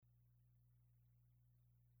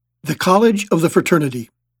The College of the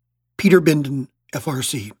Fraternity, Peter Bindon,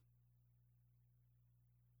 F.R.C.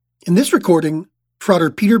 In this recording,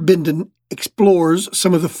 Frater Peter Bindon explores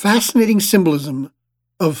some of the fascinating symbolism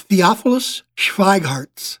of Theophilus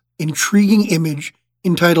Schweighart's intriguing image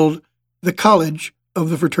entitled The College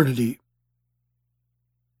of the Fraternity.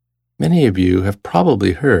 Many of you have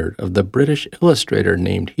probably heard of the British illustrator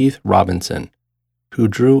named Heath Robinson, who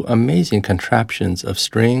drew amazing contraptions of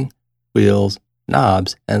string, wheels,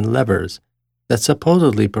 knobs, and levers that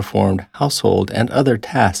supposedly performed household and other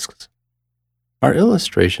tasks. Our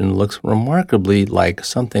illustration looks remarkably like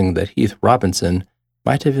something that Heath Robinson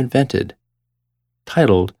might have invented.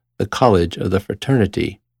 Titled The College of the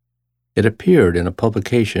Fraternity, it appeared in a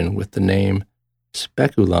publication with the name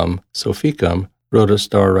Speculum Sophiacum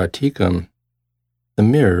Rhodostoraticum, The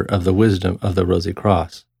Mirror of the Wisdom of the Rosy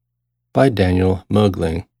Cross, by Daniel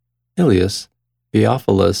Mögling, alias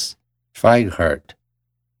Theophilus Schweighart.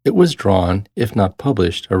 It was drawn, if not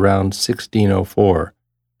published, around 1604,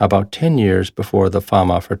 about 10 years before the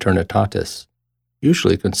Fama Fraternitatis,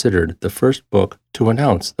 usually considered the first book to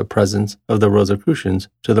announce the presence of the Rosicrucians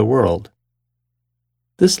to the world.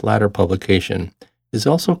 This latter publication is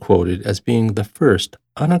also quoted as being the first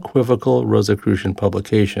unequivocal Rosicrucian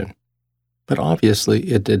publication, but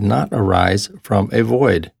obviously it did not arise from a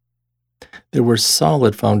void. There were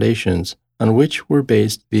solid foundations on which were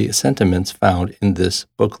based the sentiments found in this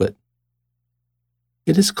booklet.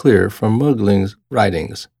 It is clear from Mögling's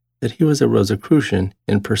writings that he was a Rosicrucian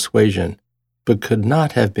in persuasion, but could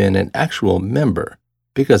not have been an actual member,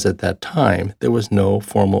 because at that time there was no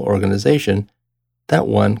formal organization that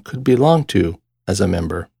one could belong to as a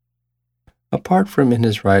member. Apart from in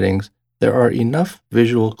his writings, there are enough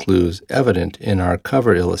visual clues evident in our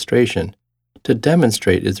cover illustration to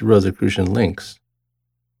demonstrate its Rosicrucian links.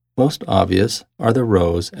 Most obvious are the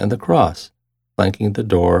rose and the cross flanking the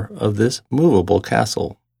door of this movable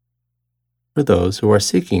castle. For those who are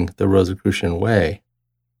seeking the Rosicrucian way,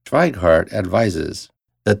 Schweighart advises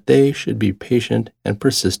that they should be patient and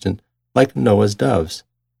persistent like Noah's doves,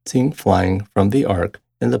 seen flying from the ark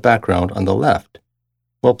in the background on the left,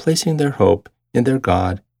 while placing their hope in their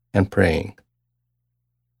God and praying.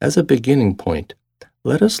 As a beginning point,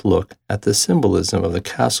 let us look at the symbolism of the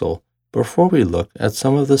castle before we look at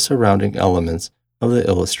some of the surrounding elements of the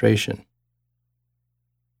illustration.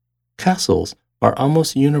 Castles are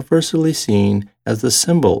almost universally seen as the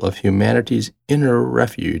symbol of humanity's inner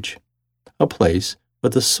refuge, a place where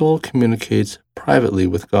the soul communicates privately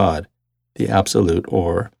with God, the Absolute,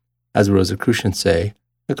 or, as Rosicrucians say,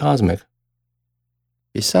 the cosmic.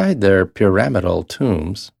 Beside their pyramidal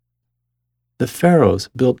tombs, the pharaohs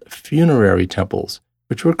built funerary temples,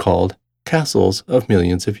 which were called castles of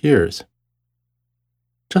millions of years.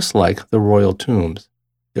 Just like the royal tombs,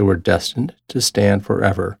 they were destined to stand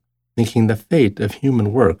forever, linking the fate of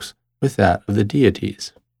human works with that of the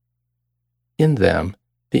deities. In them,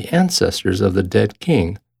 the ancestors of the dead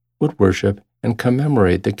king would worship and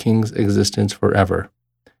commemorate the king's existence forever,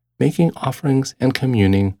 making offerings and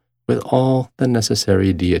communing with all the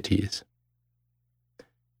necessary deities.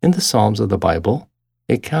 In the Psalms of the Bible,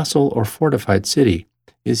 a castle or fortified city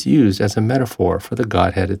is used as a metaphor for the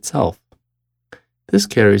Godhead itself. This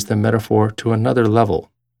carries the metaphor to another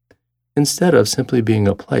level. Instead of simply being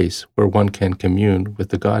a place where one can commune with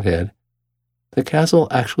the Godhead, the castle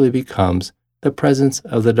actually becomes the presence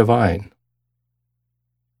of the divine.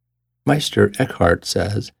 Meister Eckhart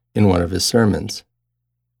says in one of his sermons,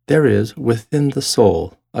 "There is within the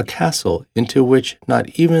soul a castle into which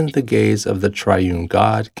not even the gaze of the triune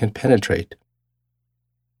God can penetrate."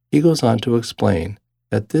 He goes on to explain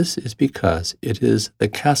that this is because it is the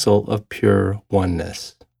castle of pure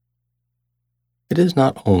oneness. It is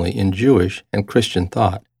not only in Jewish and Christian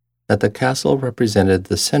thought that the castle represented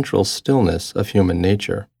the central stillness of human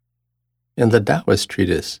nature. In the Taoist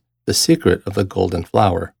treatise, The Secret of the Golden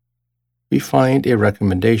Flower, we find a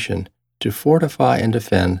recommendation to fortify and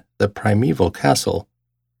defend the primeval castle,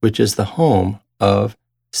 which is the home of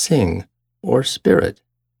Sing, or spirit.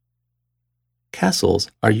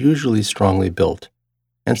 Castles are usually strongly built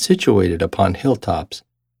and situated upon hilltops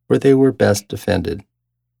where they were best defended.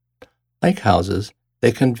 Like houses,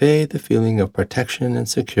 they convey the feeling of protection and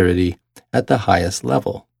security at the highest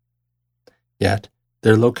level. Yet,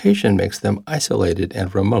 their location makes them isolated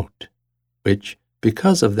and remote, which,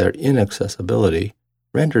 because of their inaccessibility,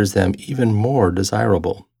 renders them even more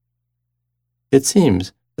desirable. It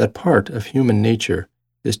seems that part of human nature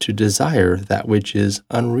is to desire that which is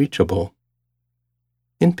unreachable.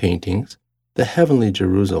 In paintings, the heavenly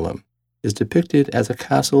Jerusalem is depicted as a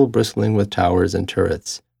castle bristling with towers and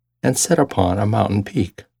turrets, and set upon a mountain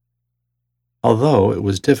peak. Although it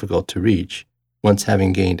was difficult to reach, once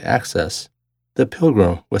having gained access, the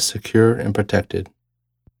pilgrim was secure and protected.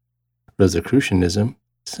 Rosicrucianism,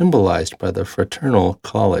 symbolized by the fraternal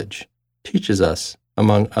college, teaches us,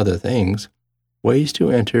 among other things, ways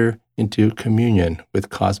to enter into communion with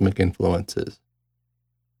cosmic influences.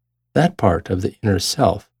 That part of the inner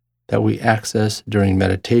self that we access during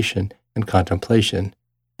meditation and contemplation,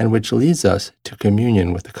 and which leads us to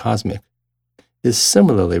communion with the cosmic, is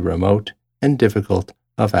similarly remote and difficult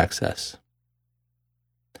of access.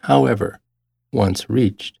 However, once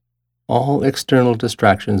reached, all external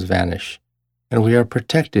distractions vanish, and we are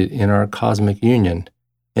protected in our cosmic union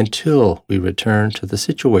until we return to the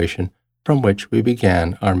situation from which we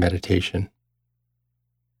began our meditation.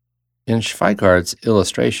 In Schweigardt's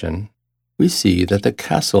illustration, we see that the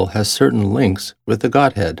castle has certain links with the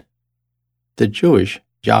Godhead. The Jewish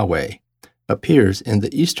Yahweh appears in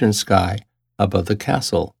the eastern sky above the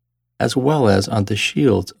castle, as well as on the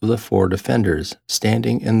shields of the 4 defenders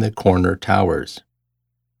standing in the corner towers.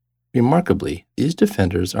 Remarkably, these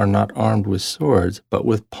defenders are not armed with swords, but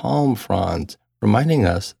with palm fronds, reminding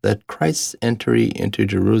us that Christ's entry into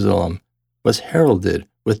Jerusalem was heralded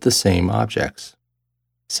with the same objects.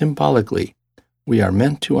 Symbolically, we are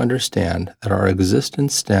meant to understand that our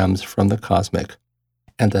existence stems from the cosmic,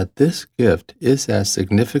 and that this gift is as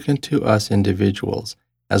significant to us individuals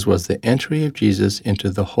as was the entry of Jesus into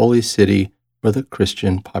the holy city for the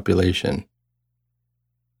Christian population.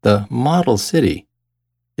 The model city,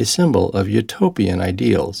 a symbol of utopian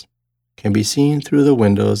ideals, can be seen through the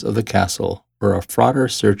windows of the castle where a frater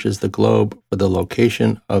searches the globe for the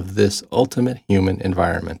location of this ultimate human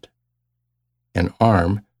environment. An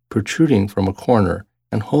arm protruding from a corner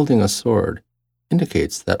and holding a sword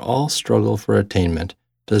indicates that all struggle for attainment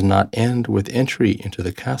does not end with entry into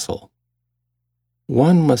the castle.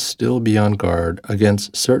 One must still be on guard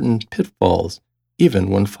against certain pitfalls even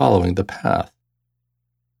when following the path.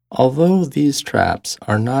 Although these traps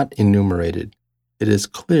are not enumerated, it is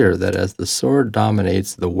clear that as the sword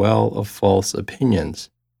dominates the well of false opinions,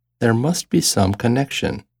 there must be some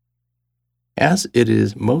connection. As it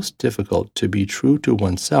is most difficult to be true to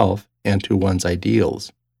oneself and to one's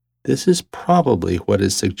ideals, this is probably what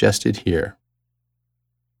is suggested here.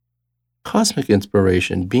 Cosmic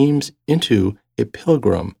inspiration beams into a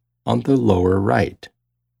pilgrim on the lower right.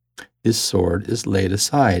 His sword is laid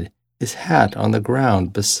aside, his hat on the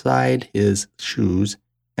ground beside his shoes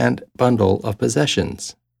and bundle of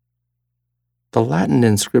possessions. The Latin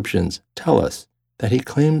inscriptions tell us that he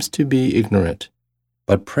claims to be ignorant,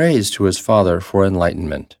 but prays to his Father for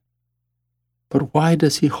enlightenment. But why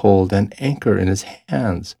does he hold an anchor in his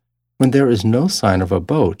hands when there is no sign of a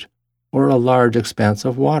boat or a large expanse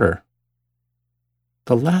of water?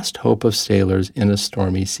 The last hope of sailors in a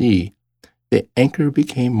stormy sea, the anchor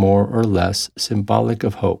became more or less symbolic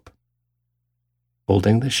of hope.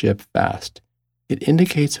 Holding the ship fast, it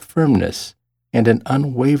indicates firmness and an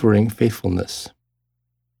unwavering faithfulness.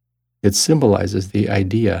 It symbolizes the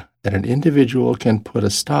idea that an individual can put a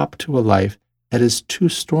stop to a life that is too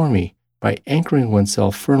stormy by anchoring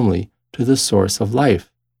oneself firmly to the source of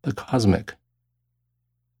life, the cosmic.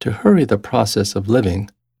 To hurry the process of living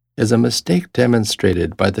is a mistake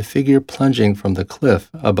demonstrated by the figure plunging from the cliff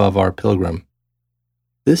above our pilgrim.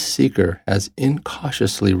 This seeker has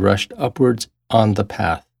incautiously rushed upwards on the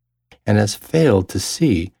path and has failed to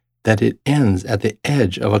see that it ends at the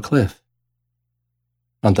edge of a cliff.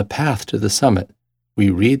 On the path to the summit, we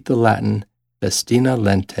read the Latin festina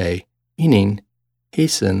lente, meaning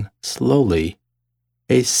hasten slowly,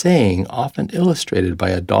 a saying often illustrated by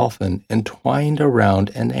a dolphin entwined around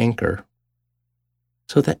an anchor.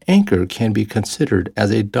 So the anchor can be considered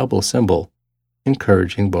as a double symbol,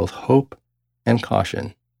 encouraging both hope and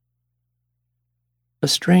caution. A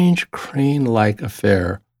strange crane-like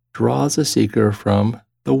affair draws a seeker from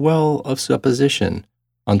the well of supposition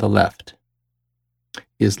on the left.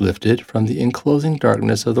 He is lifted from the enclosing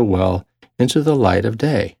darkness of the well into the light of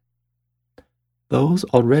day. Those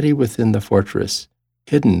already within the fortress,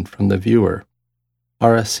 hidden from the viewer,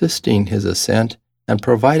 are assisting his ascent and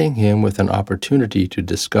providing him with an opportunity to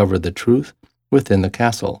discover the truth within the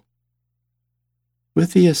castle.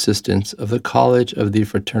 With the assistance of the College of the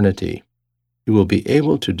Fraternity, you will be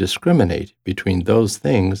able to discriminate between those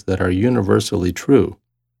things that are universally true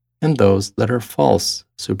and those that are false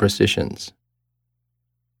superstitions.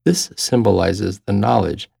 This symbolizes the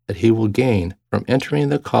knowledge that he will gain from entering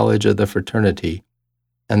the College of the Fraternity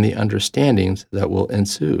and the understandings that will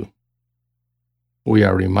ensue. We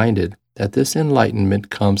are reminded that this enlightenment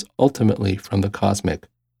comes ultimately from the cosmic,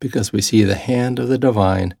 because we see the hand of the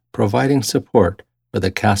divine providing support for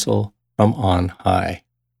the castle from on high.